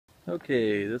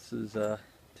Okay, this is a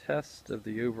test of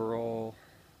the overall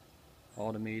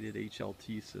automated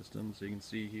HLT system. So you can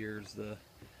see here's the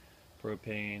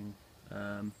propane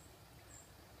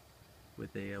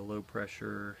with a low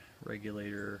pressure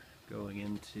regulator going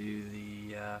into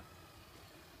the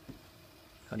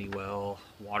Honeywell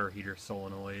water heater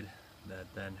solenoid that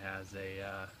then has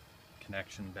a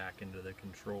connection back into the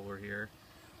controller here.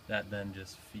 That then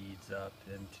just feeds up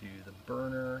into the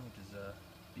burner, which is a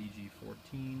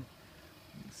BG14.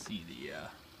 You can see the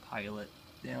pilot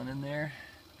down in there,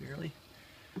 barely.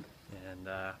 And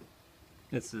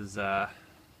this is a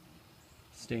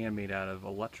stand made out of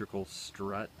electrical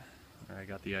strut. I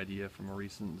got the idea from a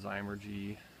recent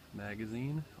Zymergy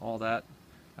magazine. All that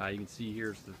you can see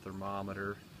here's the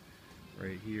thermometer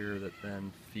right here that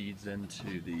then feeds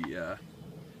into the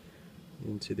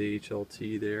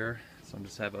HLT there. So I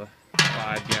just have a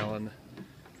 5-gallon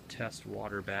test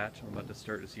water batch. I'm about to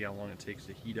start to see how long it takes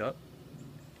to heat up.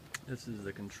 This is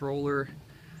the controller.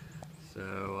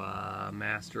 So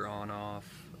master on off.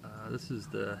 This is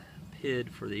the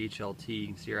PID for the HLT. You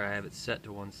can see here I have it set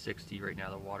to 160. Right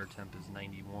now the water temp is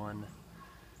 91.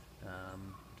 This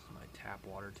is my tap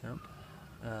water temp.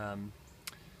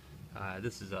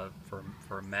 This is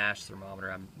for a mash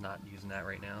thermometer. I'm not using that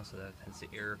right now, so that has the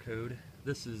error code.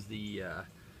 This is the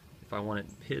if I want it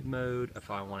in PID mode, if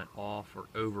I want it off or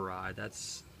override.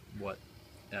 That's what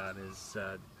is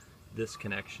this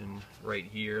connection right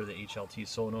here, the HLT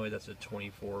solenoid. That's a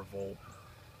 24-volt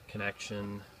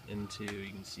connection into, you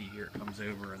can see here it comes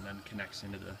over and then connects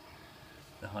into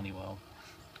the Honeywell.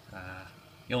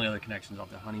 The only other connections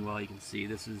off the Honeywell, you can see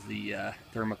this is the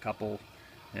thermocouple,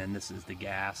 and this is the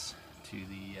gas to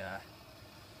the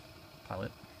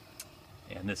pilot,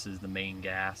 and this is the main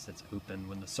gas that's open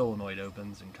when the solenoid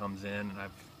opens and comes in, and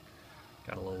I've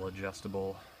got a little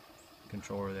adjustable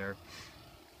controller there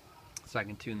so I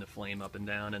can tune the flame up and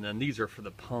down. And then these are for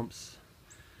the pumps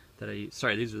that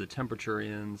these are the temperature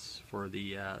ends for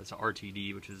the it's a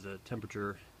RTD, which is a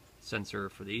temperature sensor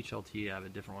for the HLT. I have a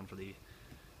different one for the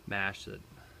MASH that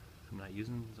I'm not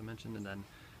using, as I mentioned. And then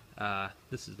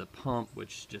this is the pump,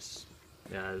 which just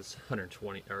has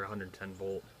 120 or 110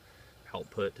 volt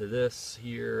output to this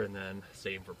here, and then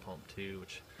same for pump 2,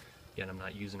 which again I'm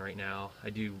not using right now. I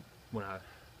do when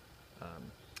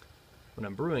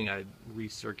I'm brewing, I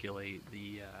recirculate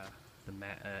the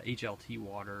HLT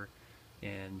water,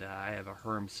 and I have a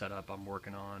Herm setup I'm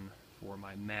working on for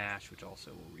my MASH, which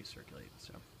also will recirculate.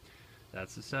 So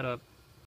that's the setup.